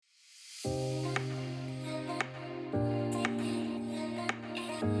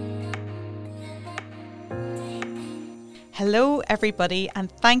Hello everybody,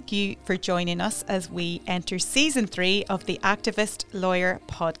 and thank you for joining us as we enter season 3 of the Activist Lawyer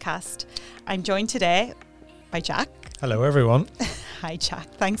podcast. I'm joined today by Jack. Hello everyone. Hi Jack,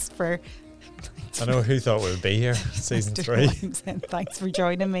 thanks for... I know who thought we would be here, season 3. Thanks for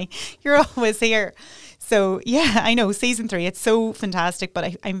joining me. You're always here. So yeah, I know, season 3, it's so fantastic,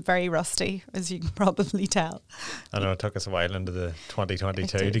 but I'm very rusty, as you can probably tell. I know it took us a while into the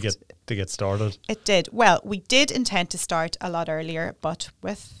 2022 to get started. It did. Well, we did intend to start a lot earlier, but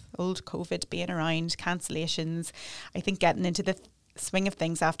with old COVID being around, cancellations, I think getting into the swing of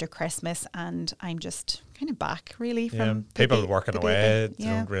things after Christmas, and I'm just kind of back really from people working away, they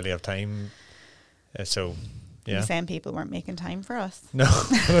yeah. don't really have time. So yeah, you saying people weren't making time for us? No,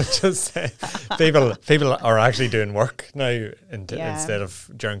 just people are actually doing work now instead of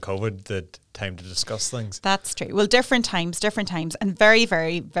during COVID, the time to discuss things. That's true. Well, different times, and very,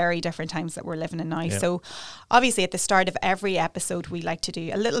 very, very different times that we're living in now. Yeah. So obviously at the start of every episode, we like to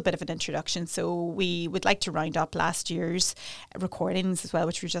do a little bit of an introduction. So we would like to round up last year's recordings as well,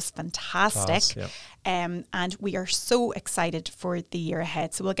 which were just fantastic. And we are so excited for the year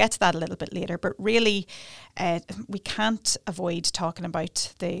ahead. So we'll get to that a little bit later. But really, we can't avoid talking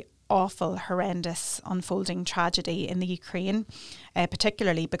about the awful, horrendous, unfolding tragedy in the Ukraine,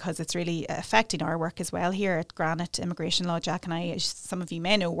 particularly because it's really affecting our work as well here at Granite Immigration Law. Jack and I, as some of you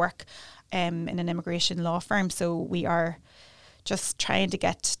may know, work in an immigration law firm, so we are just trying to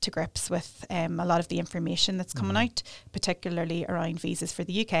get to grips with a lot of the information that's coming out, particularly around visas for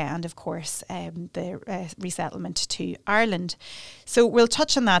the UK and, of course, the resettlement to Ireland. So we'll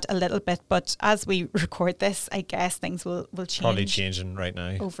touch on that a little bit, but as we record this, I guess things will change. Probably changing right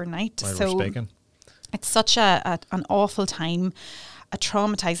now. Overnight. While we're speaking. It's such an awful time, a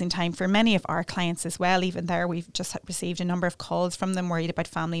traumatising time for many of our clients as well. Even there, we've just received a number of calls from them worried about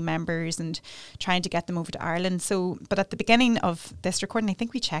family members and trying to get them over to Ireland. So, but at the beginning of this recording, I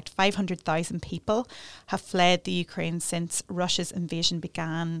think we checked 500,000 people have fled the Ukraine since Russia's invasion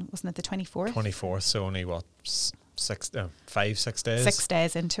began. Wasn't it the 24th? 24th, so only what, 6 days? 6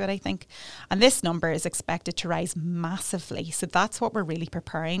 days into it, I think. And this number is expected to rise massively. So that's what we're really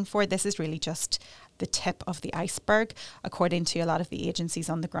preparing for. This is really just the tip of the iceberg, according to a lot of the agencies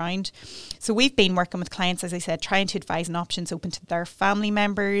on the ground. So we've been working with clients, as I said, trying to advise on options open to their family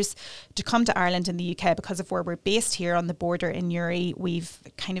members to come to Ireland and the UK. Because of where we're based here on the border in Newry, we've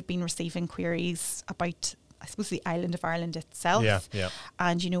kind of been receiving queries about, I suppose, the island of Ireland itself. Yeah.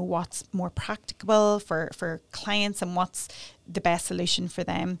 And, you know, what's more practicable for clients and what's the best solution for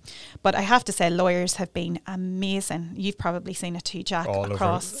them. But I have to say, lawyers have been amazing. You've probably seen it too, Jack,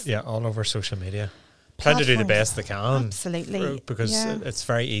 all over social media. Trying to do the best they can. Absolutely. Because it's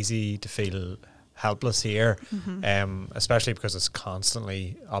very easy to feel helpless here, especially because it's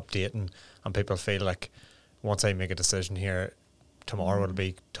constantly updating and people feel like once I make a decision here, tomorrow it'll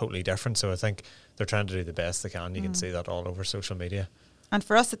be totally different. So I think they're trying to do the best they can. You can see that all over social media. And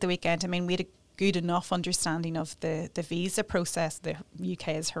for us at the weekend, I mean, we had a good enough understanding of the visa process. The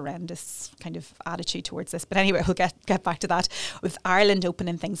UK's horrendous kind of attitude towards this. But anyway, we'll get back to that. With Ireland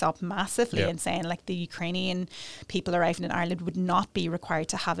opening things up massively and saying like the Ukrainian people arriving in Ireland would not be required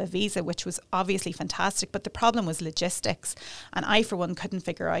to have a visa, which was obviously fantastic. But the problem was logistics. And I, for one, couldn't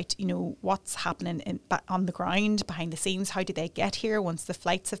figure out, you know, what's happening on the ground, behind the scenes. How do they get here once the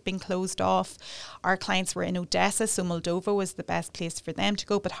flights have been closed off? Our clients were in Odessa, so Moldova was the best place for them to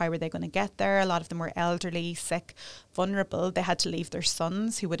go. But how were they going to get there? A lot of them were elderly, sick, vulnerable. They had to leave their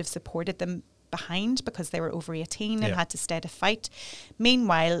sons who would have supported them behind because they were over 18 and had to stay to fight.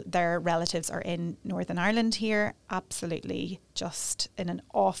 Meanwhile, their relatives are in Northern Ireland here, absolutely just in an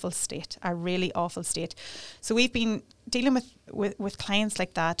awful state, a really awful state. So we've been dealing with clients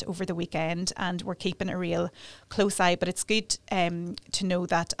like that over the weekend, and we're keeping a real close eye. But it's good to know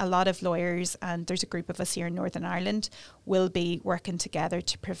that a lot of lawyers, and there's a group of us here in Northern Ireland, will be working together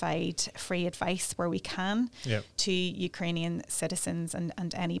to provide free advice where we can to Ukrainian citizens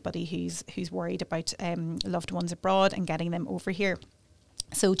and anybody who's worried about loved ones abroad and getting them over here.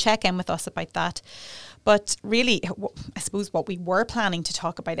 So check in with us about that. But really, I suppose what we were planning to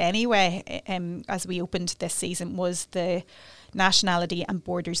talk about anyway, as we opened this season, was the Nationality and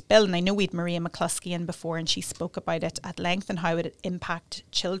Borders Bill. And I know we'd Maria McCluskey in before, and she spoke about it at length and how it would impact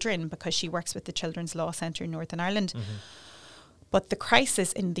children, because she works with the Children's Law Centre in Northern Ireland. But the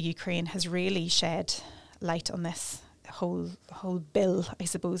crisis in the Ukraine has really shed light on this whole bill, I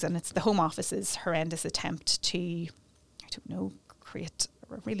suppose. And it's the Home Office's horrendous attempt to, I don't know, create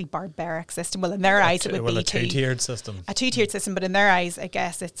really barbaric system. Well, in their eyes, it would be a two-tiered system. A two-tiered system, but in their eyes, I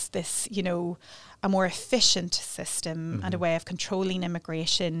guess it's this, a more efficient system and a way of controlling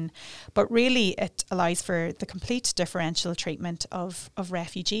immigration. But really, it allows for the complete differential treatment of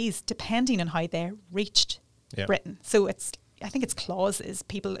refugees depending on how they reached Britain. So I think it's clauses.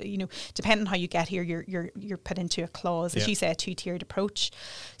 People, depending on how you get here, you're put into a clause, as you say, a two-tiered approach.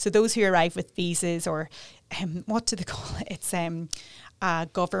 So those who arrive with visas or what do they call it? It's a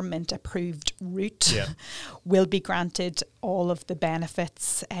government-approved route will be granted all of the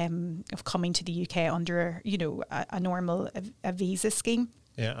benefits of coming to the UK under, a normal a visa scheme.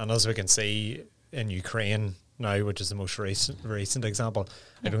 Yeah, and as we can see in Ukraine now, which is the most recent example,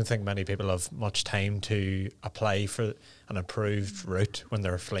 I don't think many people have much time to apply for an approved route when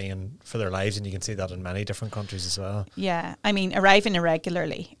they're fleeing for their lives, and you can see that in many different countries as well. Yeah, I mean, arriving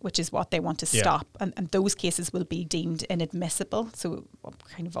irregularly, which is what they want to stop, and those cases will be deemed inadmissible, so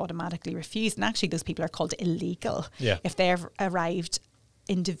kind of automatically refused. And actually, those people are called illegal if they've arrived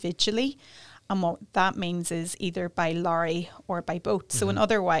individually. And what that means is either by lorry or by boat. So in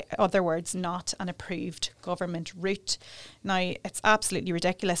other words, not an approved government route. Now, it's absolutely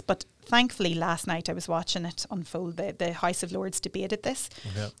ridiculous, but thankfully last night I was watching it unfold. The House of Lords debated this,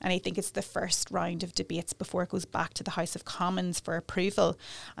 and I think it's the first round of debates before it goes back to the House of Commons for approval.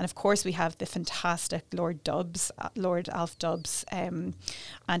 And of course we have the fantastic Lord Alf Dubs and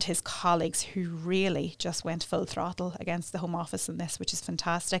his colleagues who really just went full throttle against the Home Office in this, which is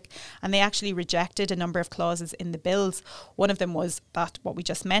fantastic. And they actually rejected a number of clauses in the bills. One of them was that what we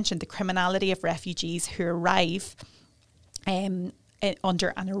just mentioned, the criminality of refugees who arrive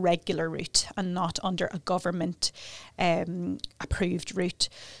under an irregular route and not under a government approved route.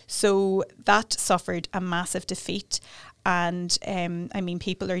 So that suffered a massive defeat. And I mean,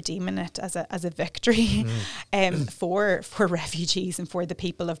 people are deeming it as a victory for refugees and for the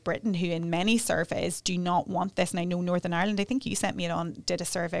people of Britain, who in many surveys do not want this. And I know Northern Ireland, I think you sent me it on, did a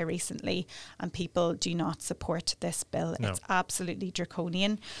survey recently, and people do not support this bill. No. It's absolutely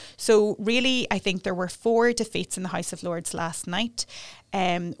draconian. So really, I think there were 4 defeats in the House of Lords last night,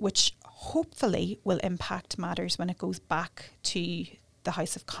 which hopefully will impact matters when it goes back to the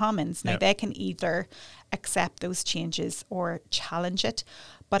House of Commons. Now, they can either accept those changes or challenge it.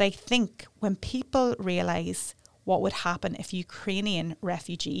 But I think when people realise what would happen if Ukrainian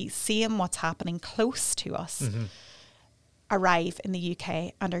refugees, seeing what's happening close to us, arrive in the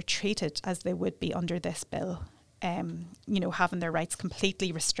UK and are treated as they would be under this bill, having their rights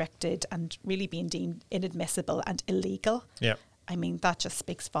completely restricted and really being deemed inadmissible and illegal. Yeah. I mean, that just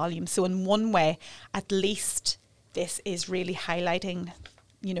speaks volumes. So in one way, at least this is really highlighting,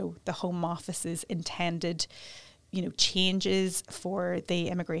 the Home Office's intended, changes for the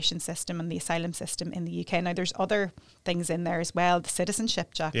immigration system and the asylum system in the UK. Now, there's other things in there as well. The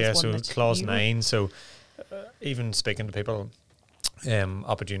citizenship, Jack, is one so Clause 9. So even speaking to people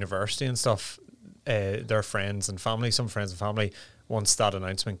up at university and stuff, their friends and family, some friends and family, once that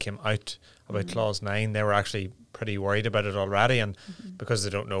announcement came out about Clause 9, they were actually pretty worried about it already, and because they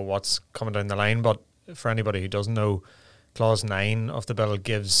don't know what's coming down the line. But for anybody who doesn't know, Clause 9 of the bill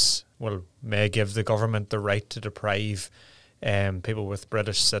may give the government the right to deprive people with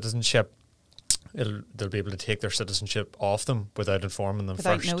British citizenship. They'll be able to take their citizenship off them without informing them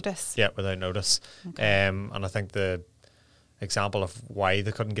without first. Without notice? Yeah, without notice. Okay. And I think the example of why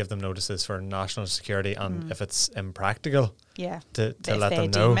they couldn't give them notice is for national security, and if it's impractical to let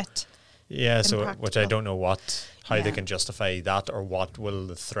them know. Yeah, so which I don't know how they can justify that, or what will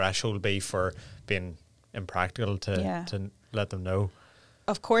the threshold be for being impractical to let them know.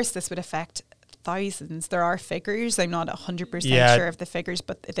 Of course, this would affect thousands. There are figures. I'm not 100% sure of the figures,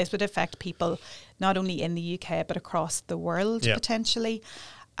 but this would affect people not only in the UK but across the world potentially.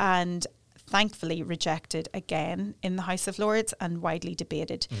 And thankfully rejected again in the House of Lords and widely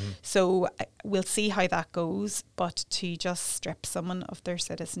debated. So we'll see how that goes, but to just strip someone of their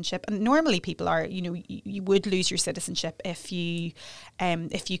citizenship, and normally people are, you would lose your citizenship if you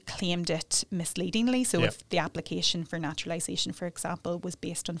claimed it misleadingly. So if the application for naturalisation, for example, was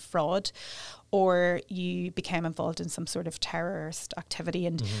based on fraud, or you became involved in some sort of terrorist activity.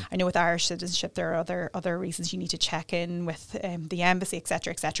 And I know with Irish citizenship there are other reasons you need to check in with the embassy,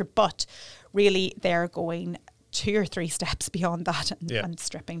 etc., etc. But really they're going 2 or 3 steps beyond that and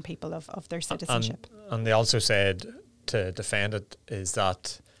stripping people of their citizenship. And they also said, to defend it, is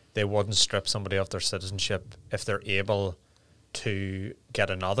that they wouldn't strip somebody of their citizenship if they're able to get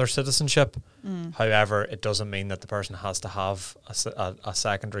another citizenship. However, it doesn't mean that the person has to have a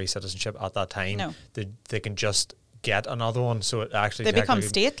secondary citizenship at that time. No. They can just get another one. So it actually they become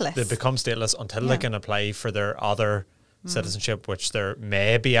stateless. They become stateless until they can apply for their other citizenship, which they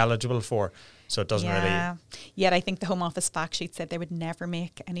may be eligible for. So it doesn't really. Yet I think the Home Office fact sheet said they would never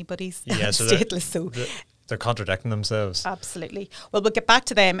make anybody's so stateless. So they're contradicting themselves. Absolutely. Well, we'll get back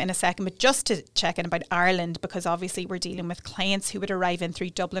to them in a second, but just to check in about Ireland, because obviously we're dealing with clients who would arrive in through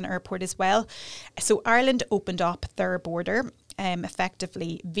Dublin Airport as well. So Ireland opened up their border.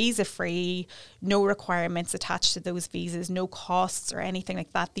 Effectively visa-free, no requirements attached to those visas, no costs or anything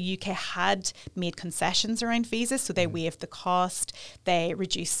like that. The UK had made concessions around visas, so they waived the cost. They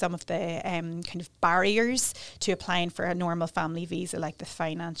reduced some of the kind of barriers to applying for a normal family visa, like the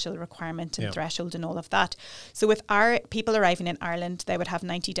financial requirement and threshold and all of that. So with our people arriving in Ireland, they would have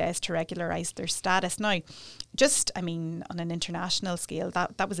 90 days to regularise their status. Now, on an international scale,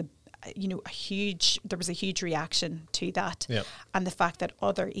 that was there was a huge reaction to that. And the fact that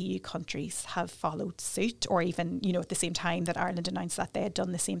other EU countries have followed suit, or even, at the same time that Ireland announced that they had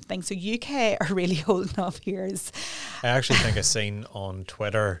done the same thing. So UK are really holding off here. I actually think I seen on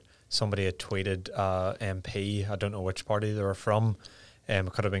Twitter somebody had tweeted MP, I don't know which party they were from,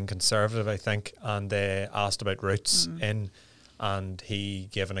 it could have been Conservative, I think, and they asked about routes in. And he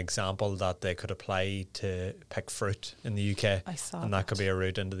gave an example that they could apply to pick fruit in the UK. I saw and that could be a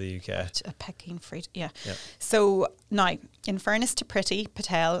route into the UK. A picking fruit, yeah. So now, in fairness to Priti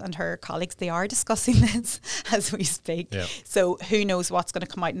Patel and her colleagues, they are discussing this as we speak. So who knows what's going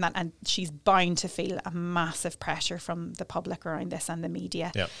to come out in that? And she's bound to feel a massive pressure from the public around this and the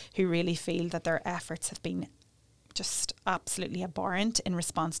media, who really feel that their efforts have been just absolutely abhorrent in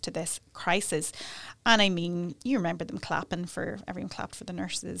response to this crisis. And you remember them everyone clapped for the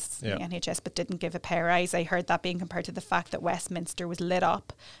nurses in the NHS, but didn't give a pay rise. I heard that being compared to the fact that Westminster was lit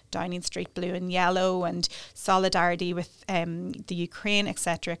up, Downing Street blue and yellow, and solidarity with the Ukraine,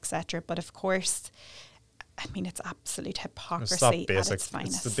 etc., etc. But of course, it's absolute hypocrisy at its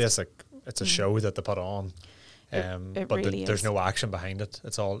finest. It's a show that they put on. It but really there's no action behind it.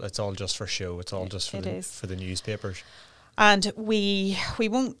 It's all just for show. It's all just for the newspapers. And we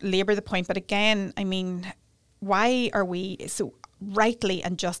won't labour the point, but again, why are we so rightly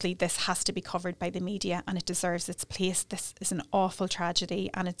and justly? This has to be covered by the media, and it deserves its place. This is an awful tragedy,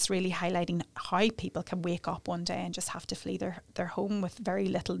 and it's really highlighting how people can wake up one day and just have to flee their home with very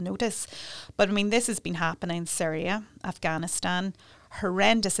little notice. But this has been happening in Syria, Afghanistan.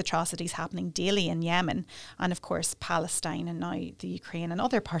 Horrendous atrocities happening daily in Yemen, and of course Palestine, and now the Ukraine and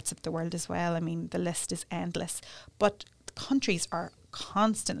other parts of the world as well. The list is endless. But countries are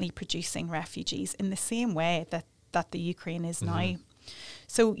constantly producing refugees in the same way that the Ukraine is now.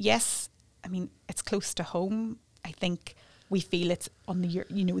 So yes, it's close to home. I think we feel it's on the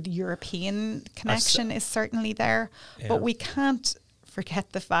European connection is certainly there, but we can't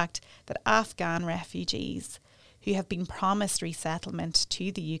forget the fact that Afghan refugees who have been promised resettlement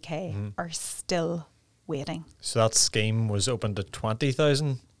to the UK are still waiting. So that scheme was open to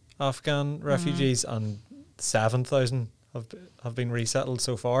 20,000 Afghan refugees, and 7,000 have been resettled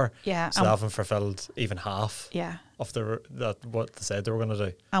so far. Yeah, so they haven't fulfilled even half of what they said they were going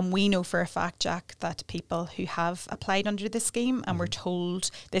to do. And we know for a fact, Jack, that people who have applied under this scheme and were told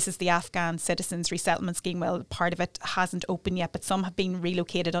this is the Afghan Citizens Resettlement Scheme, well, part of it hasn't opened yet, but some have been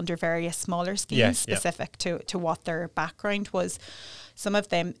relocated under various smaller schemes specific to what their background was. Some of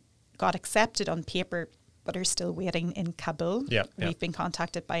them got accepted on paper but are still waiting in Kabul. We've been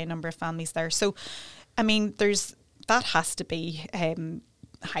contacted by a number of families there. So, that has to be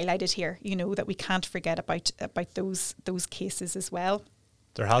highlighted here, that we can't forget about those cases as well.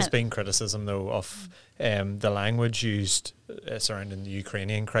 There has been criticism, though, of the language used surrounding the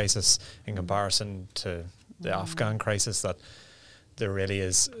Ukrainian crisis in comparison to the Afghan crisis, that there really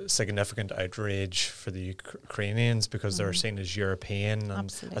is significant outrage for the Ukrainians because they're seen as European. And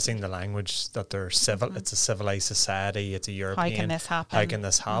Absolutely. I've seen the language that they're civil. It's a civilized society. It's a European. How can this happen? How can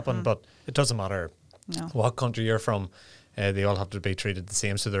this happen? But it doesn't matter what country you're from. They all have to be treated the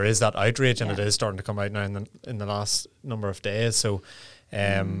same. So there is that outrage, and it is starting to come out now in the last number of days. So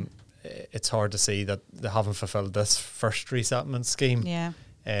it's hard to see that they haven't fulfilled this first resettlement scheme.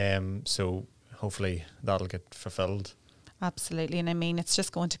 So hopefully that'll get fulfilled. Absolutely. And it's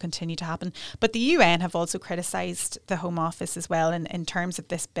just going to continue to happen. But the UN have also criticised the Home Office as well in terms of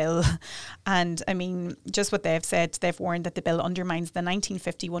this bill. And just what they've said, they've warned that the bill undermines the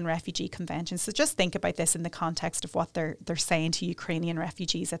 1951 Refugee Convention. So just think about this in the context of what they're saying to Ukrainian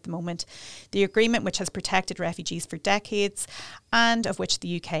refugees at the moment. The agreement, which has protected refugees for decades and of which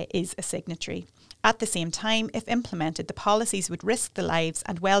the UK is a signatory. At the same time, if implemented, the policies would risk the lives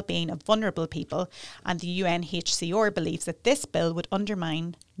and well-being of vulnerable people, and the UNHCR believes that this bill would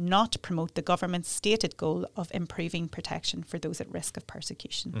undermine, not promote the government's stated goal of improving protection for those at risk of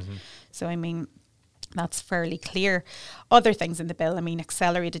persecution. So, That's fairly clear. Other things in the bill,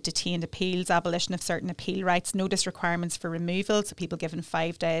 accelerated detained appeals, abolition of certain appeal rights, notice requirements for removal, so people given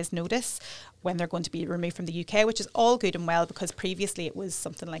 5 days notice when they're going to be removed from the UK, which is all good and well, because previously it was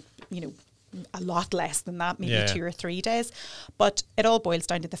something like, a lot less than that, maybe 2 or 3 days. But it all boils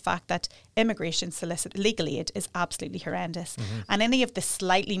down to the fact that immigration legal aid is absolutely horrendous. And any of the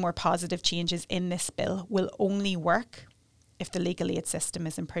slightly more positive changes in this bill will only work if the legal aid system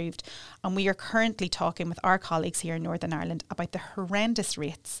is improved. And we are currently talking with our colleagues here in Northern Ireland about the horrendous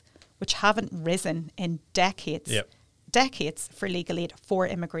rates, which haven't risen in decades. Decades for legal aid for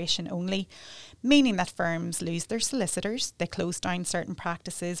immigration only, meaning that firms lose their solicitors, they close down certain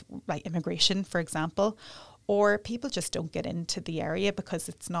practices like immigration, for example, or people just don't get into the area because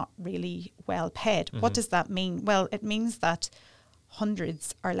it's not really well paid. What does that mean? Well, it means that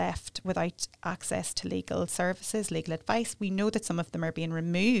hundreds are left without access to legal services, legal advice. We know that some of them are being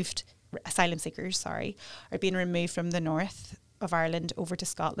removed, asylum seekers, are being removed from the north of Ireland over to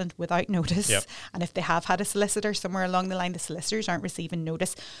Scotland without notice. And if they have had a solicitor somewhere along the line, the solicitors aren't receiving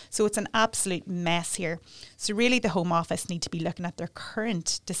notice. So it's an absolute mess here. So really the Home Office need to be looking at their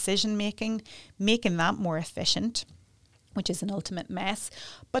current decision making, making that more efficient, which is an ultimate mess.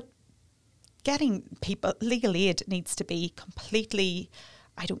 But getting people, legal aid needs to be completely,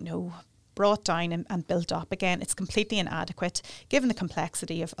 brought down and built up again. It's completely inadequate, given the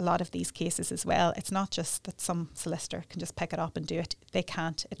complexity of a lot of these cases as well. It's not just that some solicitor can just pick it up and do it. They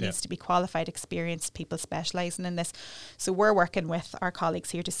can't. It needs to be qualified, experienced people specialising in this. So we're working with our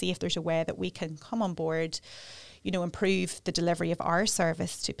colleagues here to see if there's a way that we can come on board, improve the delivery of our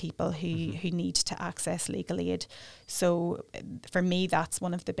service to people who need to access legal aid. So for me, that's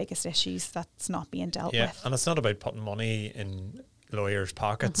one of the biggest issues that's not being dealt with. And it's not about putting money in lawyers'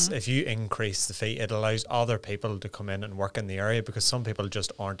 pockets. If you increase the fee, it allows other people to come in and work in the area, because some people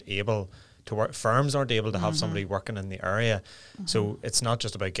just aren't able to work. Firms aren't able to have somebody working in the area. So it's not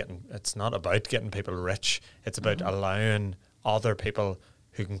about getting people rich. It's about allowing other people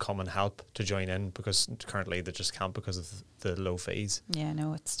who can come and help to join in, because currently they just can't because of the low fees. Yeah,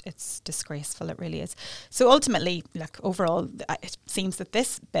 no, it's disgraceful. It really is. So ultimately, overall, it seems that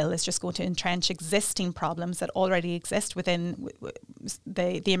this bill is just going to entrench existing problems that already exist within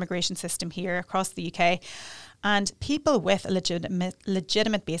the immigration system here across the UK. And people with a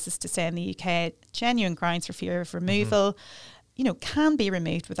legitimate basis to stay in the UK, genuine grounds for fear of removal, can be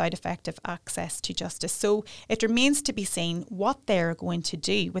removed without effective access to justice. So it remains to be seen what they're going to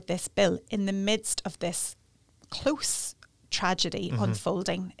do with this bill in the midst of this close tragedy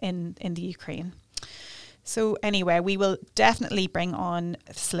unfolding in the Ukraine. So anyway, we will definitely bring on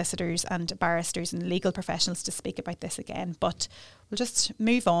solicitors and barristers and legal professionals to speak about this again, but we'll just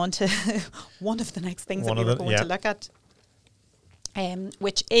move on to one of the next things that we were going to look at.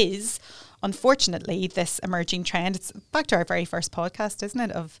 Which is, unfortunately, this emerging trend. It's back to our very first podcast, isn't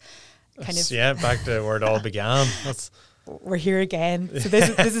it? Back to where it all began. We're here again. So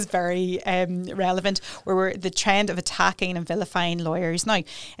this is very relevant, where we're the trend of attacking and vilifying lawyers. Now,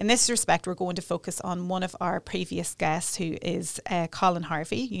 in this respect, we're going to focus on one of our previous guests, who is Colin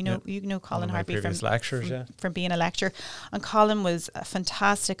Harvey. You know Colin Harvey from being a lecturer. And Colin was a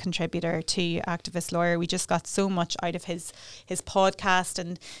fantastic contributor to Activist Lawyer. We just got so much out of his podcast,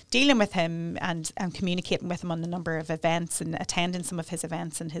 and dealing with him and communicating with him on a number of events and attending some of his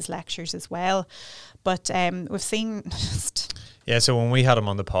events and his lectures as well. But we've seen... So when we had him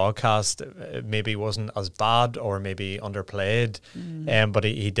on the podcast, it maybe wasn't as bad or maybe underplayed, but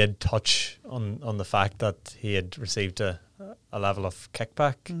he did touch on the fact that he had received a level of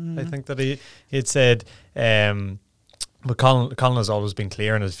kickback. I think that he had said, but Colin has always been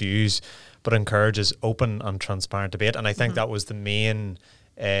clear in his views, but encourages open and transparent debate. And I think that was the main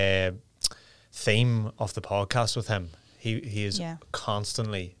theme of the podcast with him. He is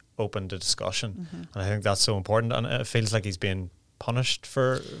constantly open to discussion, and I think that's so important, and it feels like he's being punished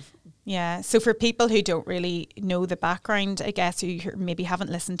for... So for people who don't really know the background, I guess, who maybe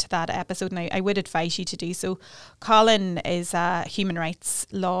haven't listened to that episode, and I would advise you to do so. Colin is a human rights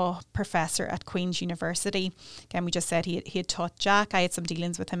law professor at Queen's University. Again, we just said he had taught Jack. I had some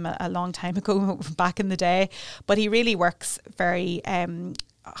dealings with him a long time ago, back in the day, but he really works very...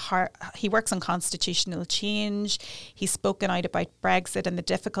 he works on constitutional change. He's spoken out about Brexit and the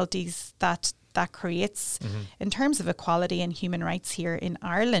difficulties that creates in terms of equality and human rights here in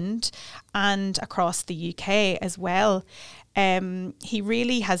Ireland and across the UK as well. He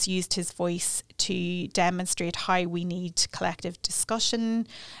really has used his voice to demonstrate how we need collective discussion.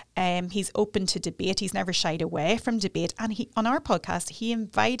 He's open to debate. He's never shied away from debate. And on our podcast, he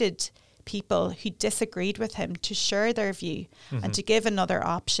invited people who disagreed with him to share their view and to give another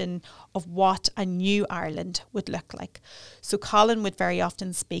option of what a new Ireland would look like. So Colin would very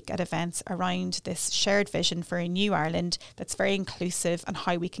often speak at events around this shared vision for a new Ireland that's very inclusive and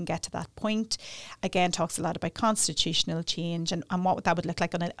how we can get to that point. Again, talks a lot about constitutional change and what that would look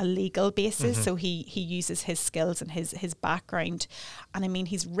like on a legal basis. So he uses his skills and his background. And I mean,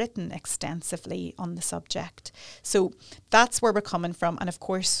 he's written extensively on the subject. So that's where we're coming from. And of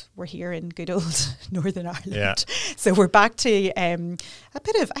course, we're here in good old Northern Ireland. Yeah. So we're back to a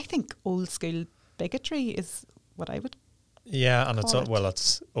bit of, I think, old school bigotry is what I would. Yeah, and it's old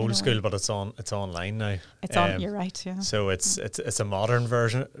school, way. but it's online now. It's on. You're right. Yeah. So it's a modern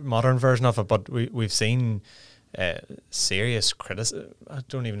version of it. But we've seen serious criticism. I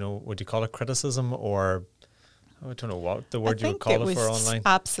don't even know, would you call it criticism, or I don't know what the word you would call it for online.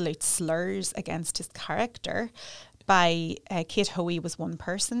 Absolute slurs against his character. By Kate Hoey was one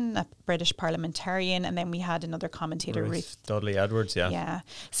person, a British parliamentarian, and then we had another commentator, Ruth Dudley Edwards. Yeah. Yeah.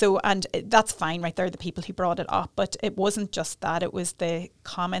 So, and that's fine, right? They're the people who brought it up, but it wasn't just that; it was the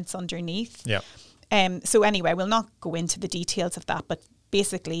comments underneath. Yeah. So anyway, we'll not go into the details of that, but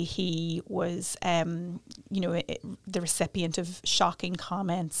basically he was, the recipient of shocking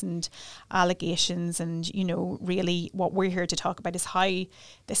comments and allegations, and really what we're here to talk about is how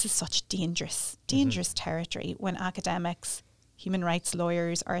this is such dangerous territory when academics, human rights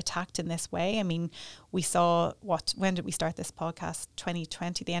lawyers are attacked in this way. I mean, we saw when did we start this podcast?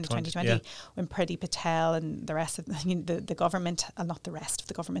 2020, the end of 2020, yeah. when Priti Patel and the rest of the government, not the rest of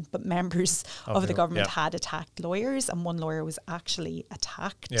the government, but members of the government had attacked lawyers, and one lawyer was actually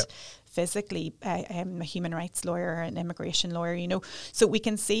attacked physically, a human rights lawyer, an immigration lawyer, So we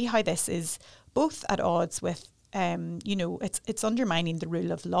can see how this is both at odds with it's undermining the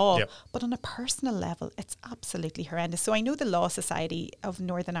rule of law, but on a personal level, it's absolutely horrendous. So I know the Law Society of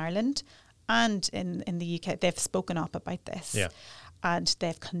Northern Ireland and in the UK, they've spoken up about this. Yeah. And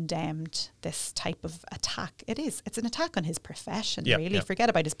they've condemned this type of attack. It's an attack on his profession, really. Yeah. Forget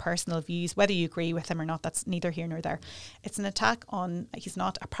about his personal views, whether you agree with him or not, that's neither here nor there. It's an attack on, he's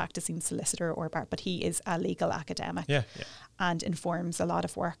not a practicing solicitor or bar, but he is a legal academic and informs a lot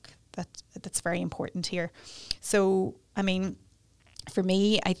of work that's very important here. So, I mean, for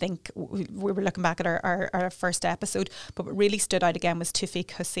me, I think we were looking back at our first episode, but what really stood out again was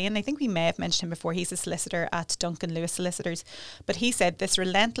Tufik Hussain. I think we may have mentioned him before. He's a solicitor at Duncan Lewis Solicitors. But he said this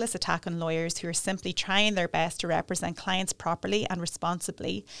relentless attack on lawyers who are simply trying their best to represent clients properly and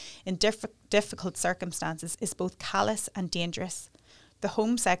responsibly in difficult circumstances is both callous and dangerous. The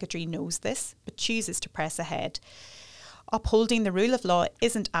Home Secretary knows this, but chooses to press ahead. Upholding the rule of law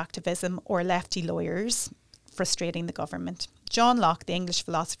isn't activism or lefty lawyers frustrating the government. John Locke, the English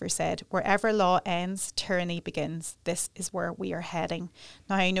philosopher, said, "Wherever law ends, tyranny begins. This is where we are heading."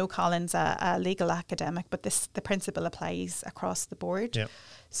 Now, I know Colin's a legal academic, but the principle applies across the board. Yeah.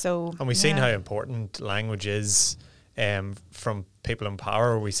 So, and we've seen how important language is from people in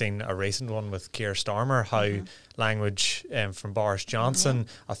power. We've seen a recent one with Keir Starmer, how language from Boris Johnson,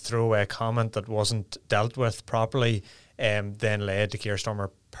 a throwaway comment that wasn't dealt with properly, then led to Keir Starmer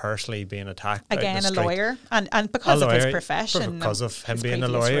personally being attacked again, a lawyer, and because of his profession, because of him being a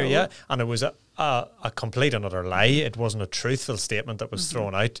lawyer, and it was a complete and utter lie. It wasn't a truthful statement that was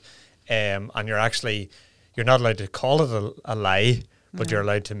thrown out, and you're not allowed to call it a lie, but you're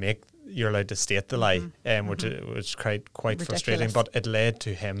allowed to state the lie, which was quite frustrating. But it led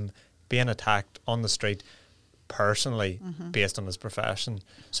to him being attacked on the street personally based on his profession.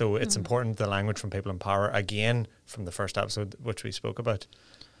 So it's important, the language from people in power, again from the first episode which we spoke about.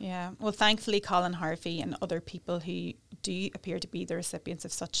 Yeah, well, thankfully Colin Harvey and other people who do appear to be the recipients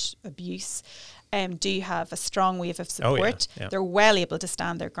of such abuse do have a strong wave of support. They're well able to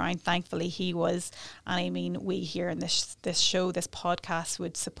stand their ground. Thankfully he was, and I mean, we here in this show, this podcast,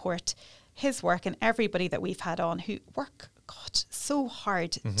 would support his work and everybody that we've had on who work so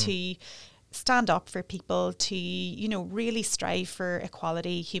hard to stand up for people, to really strive for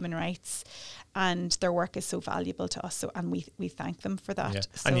equality, human rights, and their work is so valuable to us. So, and we thank them for that. Yeah.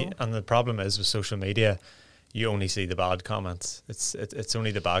 So And the problem is with social media, you only see the bad comments. It's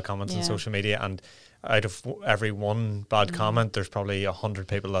only the bad comments on social media, and out of every one bad comment, there's probably 100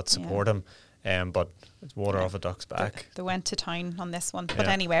 people that support him. But It's water off a duck's back. They went to town on this one. But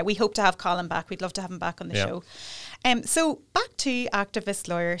anyway, we hope to have Colin back. We'd love to have him back on the show. So back to Activist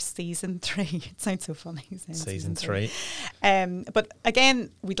Lawyer Season 3. It sounds so funny. Season 3. But again,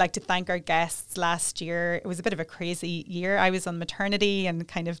 we'd like to thank our guests last year. It was a bit of a crazy year. I was on maternity and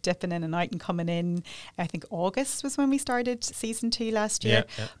kind of dipping in and out and coming in. I think August was when we started Season 2 last year.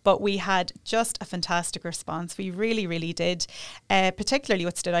 But we had just a fantastic response. We really, really did. Particularly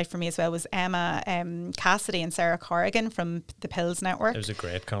what stood out for me as well was Emma Cassidy and Sarah Corrigan from the Pills Network. It was a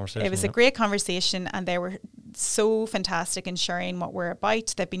great conversation. It was a great conversation, and they were so fantastic in sharing what we're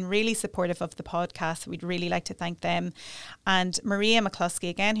about. They've been really supportive of the podcast. We'd really like to thank them. And Maria McCluskey,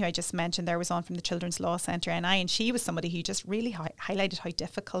 again, who I just mentioned there, was on from the Children's Law Centre NI, and she was somebody who just really highlighted how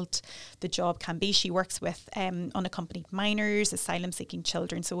difficult the job can be. She works with unaccompanied minors, asylum-seeking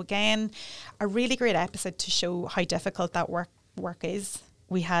children. So again, a really great episode to show how difficult that work is.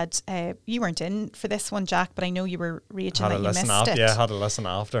 We had, you weren't in for this one, Jack, but I know you were raging that you missed it. Yeah, had a listen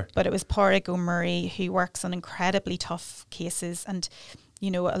after. But it was Pádraig Ó Murray, who works on incredibly tough cases, and you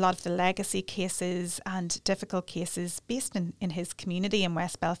know, a lot of the legacy cases and difficult cases based in his community in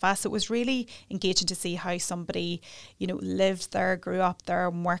West Belfast. So it was really engaging to see how somebody, you know, lived there, grew up there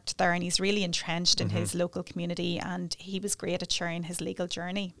and worked there, and he's really entrenched in his local community, and he was great at sharing his legal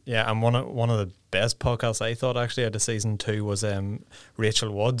journey. Yeah, and one of the best podcasts I thought actually out of Season 2 was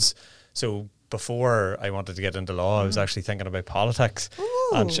Rachel Woods. So before I wanted to get into law, I was actually thinking about politics. Ooh.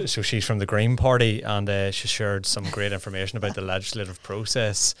 And so she's from the Green Party, and she shared some great information about the legislative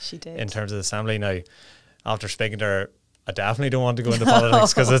process in terms of the Assembly. Now, after speaking to her, I definitely don't want to go into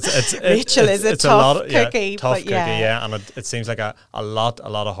politics because it's Rachel is a tough cookie. Tough cookie, and it seems like a lot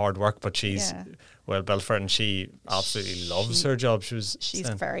of hard work, but she's well built for it, and she absolutely loves her job. She's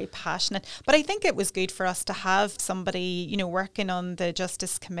very passionate. But I think it was good for us to have somebody, you know, working on the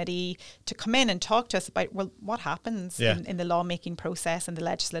Justice Committee to come in and talk to us about, well, what happens in the lawmaking process and the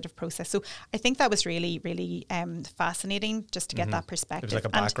legislative process. So I think that was really, really fascinating just to get that perspective. It was like a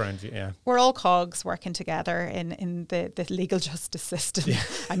background view, We're all cogs working together in the legal justice system. Yeah.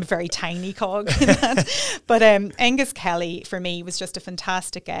 I'm a very tiny cog in that. But Angus Kelly, for me, was just a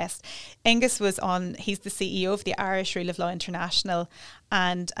fantastic guest. Angus was he's the CEO of the Irish Rule of Law International,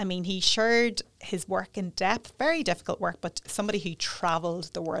 and I mean, he shared his work in depth, very difficult work, but somebody who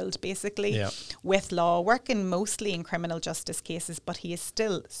travelled the world basically with law, working mostly in criminal justice cases, but he is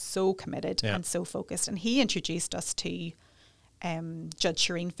still so committed and so focused. And he introduced us to Judge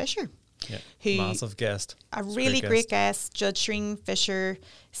Shireen Fisher. Who massive guest. A really great guest. Judge Shireen Fisher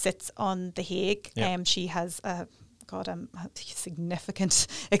sits on The Hague. She has a significant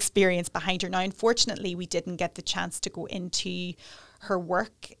experience behind her. Now, unfortunately, we didn't get the chance to go into her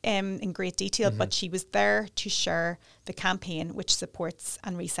work in great detail, but she was there to share the campaign which supports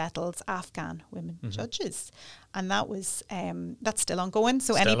and resettles Afghan women judges. And that was that's still ongoing.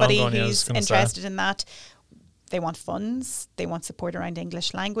 So anybody who's interested in that, they want funds, they want support around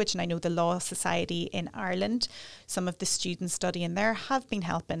English language. And I know the Law Society in Ireland, some of the students studying there have been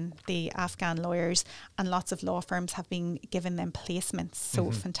helping the Afghan lawyers, and lots of law firms have been giving them placements. So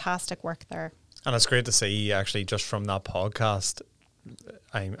fantastic work there. And it's great to see, actually, just from that podcast,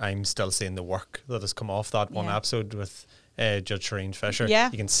 I'm still seeing the work that has come off that one episode with Judge Shireen Fisher.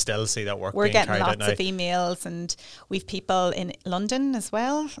 You can still see that work. We're getting lots of emails, and we've people in London as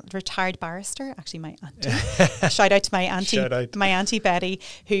well. Retired barrister, actually my auntie. Shout out to my auntie Betty,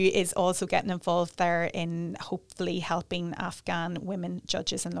 who is also getting involved there in hopefully helping Afghan women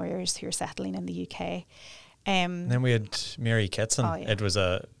judges and lawyers who are settling in the UK. Then we had Mary Kitson. It was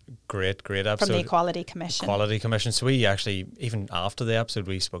a great episode from the Equality Commission. So we actually, even after the episode,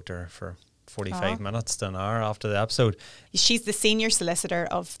 we spoke to her for 45 minutes to an hour after the episode. She's the senior solicitor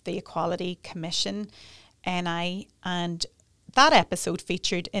of the Equality Commission, NI, and that episode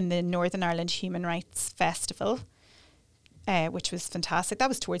featured in the Northern Ireland Human Rights Festival, which was fantastic. That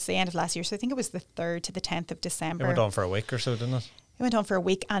was towards the end of last year, so I think it was the 3rd to the 10th of December. It went on for a week or so, didn't it? It went on for a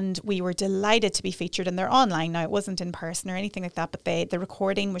week, and we were delighted to be featured, and they're online now. It wasn't in person or anything like that, but the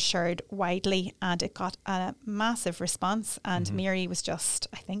recording was shared widely, and it got a massive response. And Mary was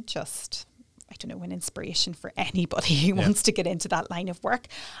I don't know, an inspiration for anybody who wants to get into that line of work.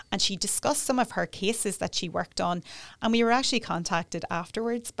 And she discussed some of her cases that she worked on. And we were actually contacted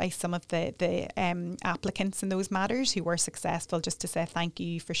afterwards by some of the applicants in those matters who were successful, just to say thank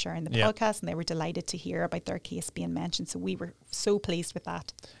you for sharing the podcast. And they were delighted to hear about their case being mentioned. So we were so pleased with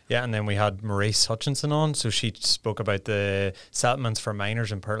that. Yeah, and then we had Maurice Hutchinson on. So she spoke about the settlements for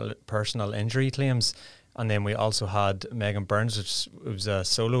minors and personal injury claims. And then we also had Megan Burns, which was a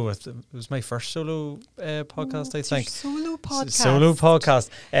solo it was my first solo podcast, I think. Solo podcast. Solo podcast.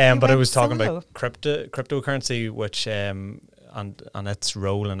 But it was talking solo. about cryptocurrency, which and its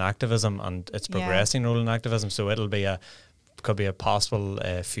role in activism and its progressing role in activism. So could be a possible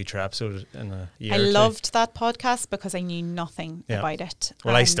future episode in a year. I loved that podcast because I knew nothing about it.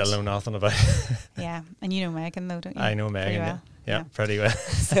 Well, I still know nothing about it. Yeah, and you know Megan though, don't you? I know Megan. Well. Yeah, pretty well.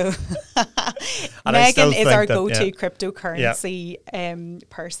 So Megan is our go-to cryptocurrency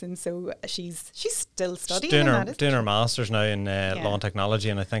person. So she's still studying. Doing her master's now in law and technology,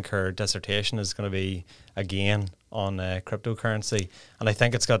 and I think her dissertation is going to be again on cryptocurrency, and I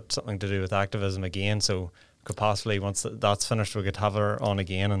think it's got something to do with activism again. So could possibly, once that's finished, we could have her on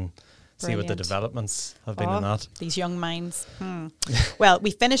again and see what the developments have been in that. These young minds. Well, we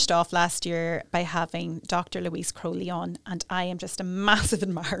finished off last year by having Dr. Louise Crowley on, and I am just a massive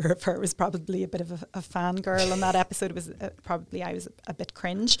admirer of her. It was probably a bit of a fangirl on that episode. It was I was a bit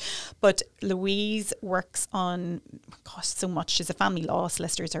cringe. But Louise works on, so much. She's a family law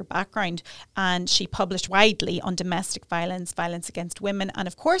solicitor is her background, and she published widely on domestic violence, violence against women, and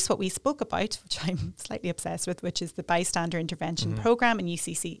of course what we spoke about, which I'm slightly obsessed with, which is the Bystander Intervention Programme in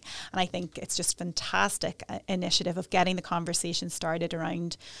UCC. And I think it's just fantastic initiative of getting the conversation started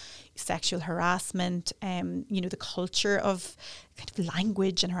around sexual harassment, the culture of kind of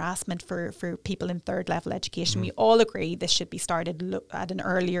language and harassment for people in third level education. We all agree this should be started at an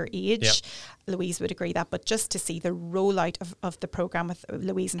earlier age. Yep. Louise would agree that, but just to see the rollout of the programme with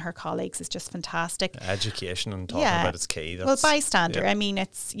Louise and her colleagues is just fantastic. Education and talking about its key. Well, Bystander, I mean,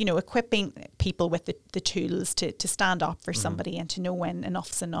 it's, equipping people with the tools to stand up for somebody and to know when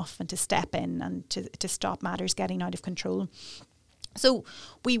enough's enough and to step in and to stop matters getting out of control. So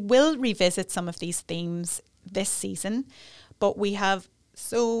we will revisit some of these themes this season, but we have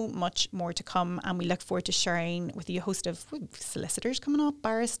so much more to come, and we look forward to sharing with you a host of solicitors coming up,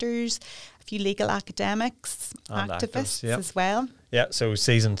 barristers, a few legal academics, and activists as well. Yeah, so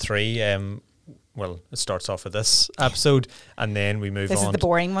season 3, it starts off with this episode, and then we move on. This is the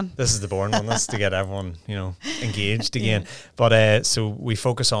boring one. This is the boring one. This is to get everyone, engaged again. But so we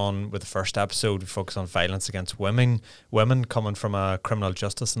focus on, with the first episode, we focus on violence against women coming from a criminal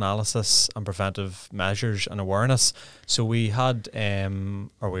justice analysis and preventive measures and awareness. So we had,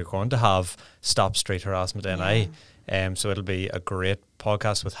 we're going to have Stop Street Harassment NI. So it'll be a great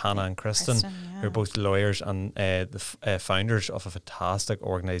podcast with Hannah and Kristen, who are both lawyers and the founders of a fantastic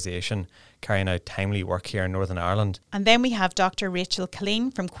organisation carrying out timely work here in Northern Ireland. And then we have Dr. Rachel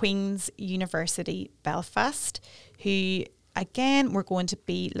Killeen from Queen's University Belfast, who, again, we're going to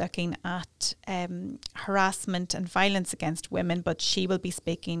be looking at harassment and violence against women, but she will be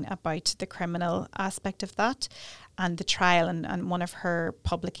speaking about the criminal aspect of that and the trial, and one of her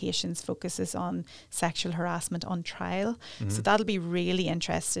publications focuses on sexual harassment on trial. So that'll be really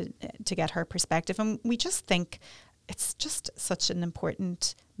interesting to get her perspective. And we just think it's just such an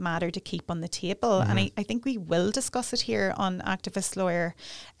important matter to keep on the table. And I think we will discuss it here on Activist Lawyer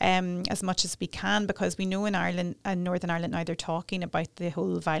as much as we can, because we know in Ireland and Northern Ireland now they're talking about the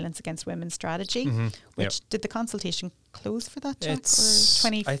whole violence against women strategy, which did the consultation close for that, Jack?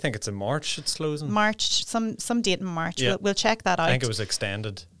 I think it's in March it's closing. March, some date in March. We'll check that out. I think it was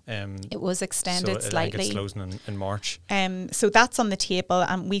extended. It was extended slightly. I think it's closing in March. So that's on the table,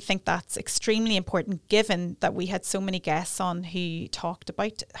 and we think that's extremely important, given that we had so many guests on who talked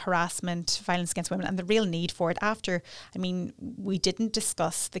about harassment, violence against women, and the real need for it. We didn't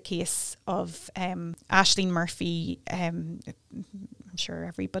discuss the case of Aisling Murphy. I'm sure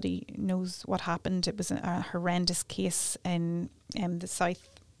everybody knows what happened. It was a horrendous case in the south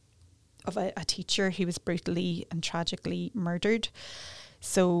of a teacher who was brutally and tragically murdered.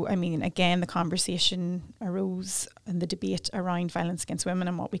 So, again, the conversation arose and the debate around violence against women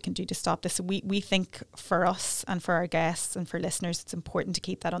and what we can do to stop this. So we think for us and for our guests and for listeners, it's important to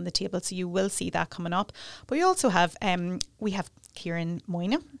keep that on the table. So you will see that coming up. But we also have, Kieran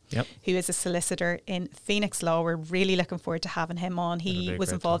Moyna, who is a solicitor in Phoenix Law. We're really looking forward to having him on. He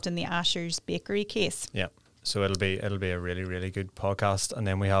was involved in the Asher's Bakery case. Yeah. So it'll be a really, really good podcast. And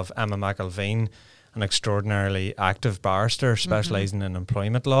then we have Emma McElveen, an extraordinarily active barrister specialising in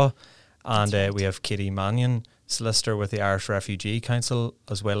employment law. And we have Katie Mannion, solicitor with the Irish Refugee Council,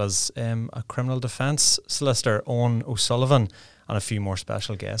 as well as a criminal defence solicitor, Owen O'Sullivan, and a few more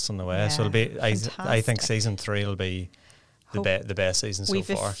special guests on the way. So it'll be, I think season 3 will be the best season so We've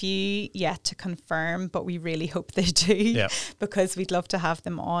far. a few yet to confirm, but we really hope they do, because we'd love to have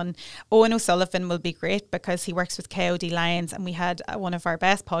them on. Owen O'Sullivan will be great because he works with KOD Lions, and we had one of our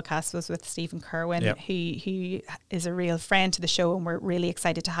best podcasts was with Stephen Kerwin, who is a real friend to the show, and we're really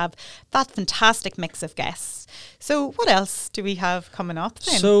excited to have that fantastic mix of guests. So what else do we have coming up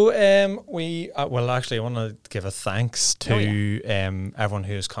then? So we actually I want to give a thanks to everyone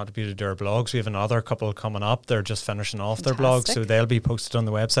who has contributed to our blogs. We have another couple coming up. They're just finishing off their blogs, so they'll be posted on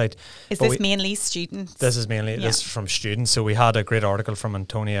the website. Is this mainly students? This is mainly this is from students. So we had a great article from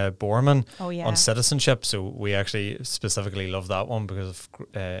Antonia Borman on citizenship. So we actually specifically love that one because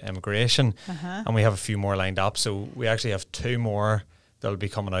of immigration, and we have a few more lined up. So we actually have 2 more that'll be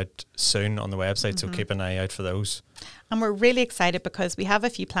coming out soon on the website, so keep an eye out for those. And we're really excited because we have a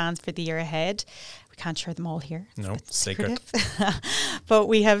few plans for the year ahead. We can't share them all here. No, secret. But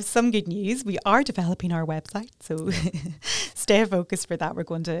we have some good news. We are developing our website, so stay focused for that. We're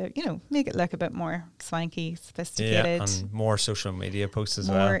going to, make it look a bit more swanky, sophisticated. Yeah, and more social media posts as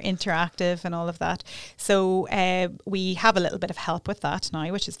more well. More interactive and all of that. So we have a little bit of help with that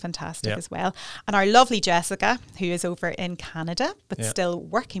now, which is fantastic as well. And our lovely Jessica, who is over in Canada, but still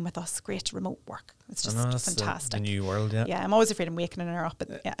working with us, great remote work. It's just fantastic. The new world, yeah. Yeah, I'm always afraid I'm waking her up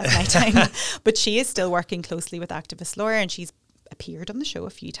at night time. But she is still working closely with Activist Lawyer, and she's appeared on the show a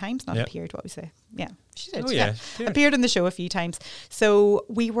few times. Not appeared, what we say. Yeah, she did. Appeared on the show a few times. So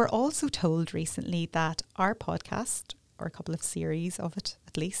we were also told recently that our podcast, or a couple of series of it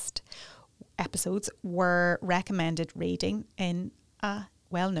at least, episodes, were recommended reading in a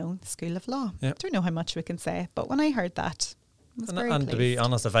well-known school of law. Yep. Don't know how much we can say, but when I heard that, I was very pleased. To be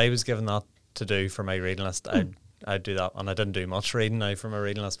honest, if I was given that to do for my reading list, I'd do that. And I didn't do much reading now for my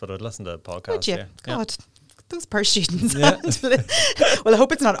reading list, but I'd listen to podcasts. Would you? God, those poor students. Well, I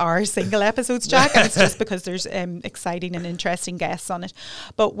hope it's not our single episodes, Jack, and it's just because there's exciting and interesting guests on it.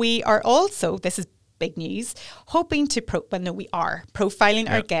 But we are also, this is big news, hoping to we are profiling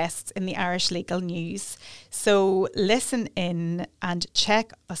our guests in the Irish legal news. So listen in and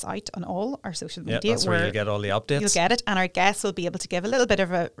check us out on all our social media. Yeah, that's where you'll get all the updates. You'll get it, and our guests will be able to give a little bit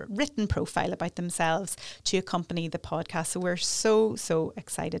of a written profile about themselves to accompany the podcast. So we're so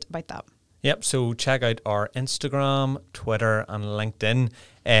excited about that. Yep, so check out our Instagram, Twitter and LinkedIn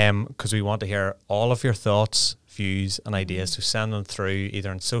because we want to hear all of your thoughts, views and ideas. So send them through either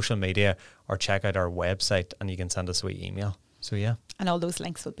on social media or check out our website, and you can send us a wee email. So yeah. And all those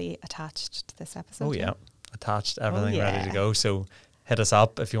links will be attached to this episode. Oh yeah, attached, everything ready to go. So hit us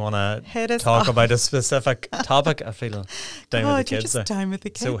up if you want to talk up about a specific topic. I feel down with the kids. Just down with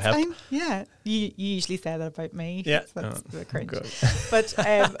the kids. So hip. Yeah, you usually say that about me. Yeah, so that's the cringe. Good. But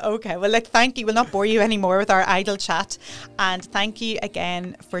okay, well, thank you. We'll not bore you anymore with our idle chat, and thank you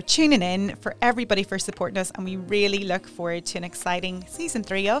again for tuning in, for everybody for supporting us, and we really look forward to an exciting season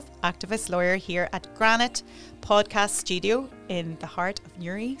 3 of Activist Lawyer here at Granite Podcast Studio in the heart of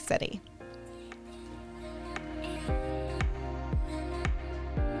Newry City.